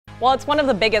Well, it's one of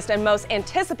the biggest and most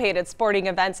anticipated sporting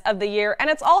events of the year,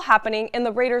 and it's all happening in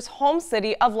the Raiders' home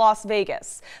city of Las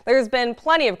Vegas. There's been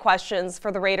plenty of questions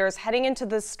for the Raiders heading into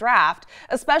this draft,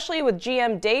 especially with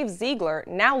GM Dave Ziegler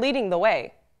now leading the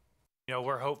way. You know,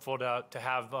 we're hopeful to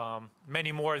have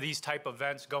many more of these type of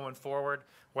events going forward,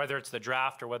 whether it's the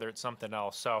draft or whether it's something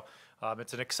else. So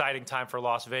it's an exciting time for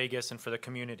Las Vegas and for the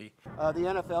community. The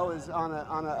NFL is on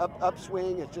an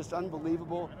upswing. It's just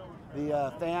unbelievable.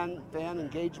 The fan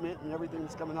engagement and everything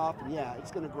that's coming off, and yeah, it's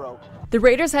going to grow. The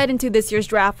Raiders head into this year's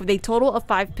draft with a total of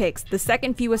 5 picks, the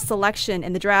second fewest selection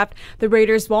in the draft. The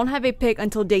Raiders won't have a pick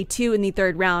until day 2 in the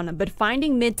 3rd round, but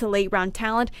finding mid to late round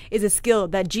talent is a skill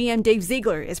that GM Dave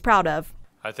Ziegler is proud of.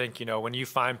 I think, you know, when you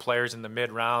find players in the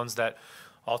mid rounds that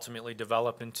ultimately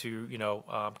develop into,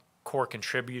 core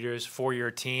contributors for your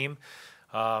team,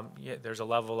 there's a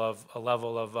level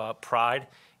of pride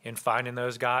in finding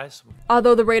those guys.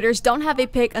 Although the Raiders don't have a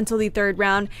pick until the 3rd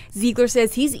round, Ziegler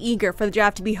says he's eager for the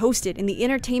draft to be hosted in the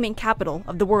entertainment capital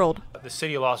of the world. The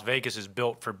city of Las Vegas is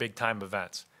built for big time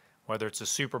events, whether it's the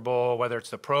Super Bowl, whether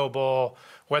it's the Pro Bowl,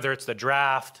 whether it's the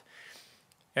draft,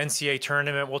 NCAA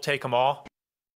tournament, we'll take them all.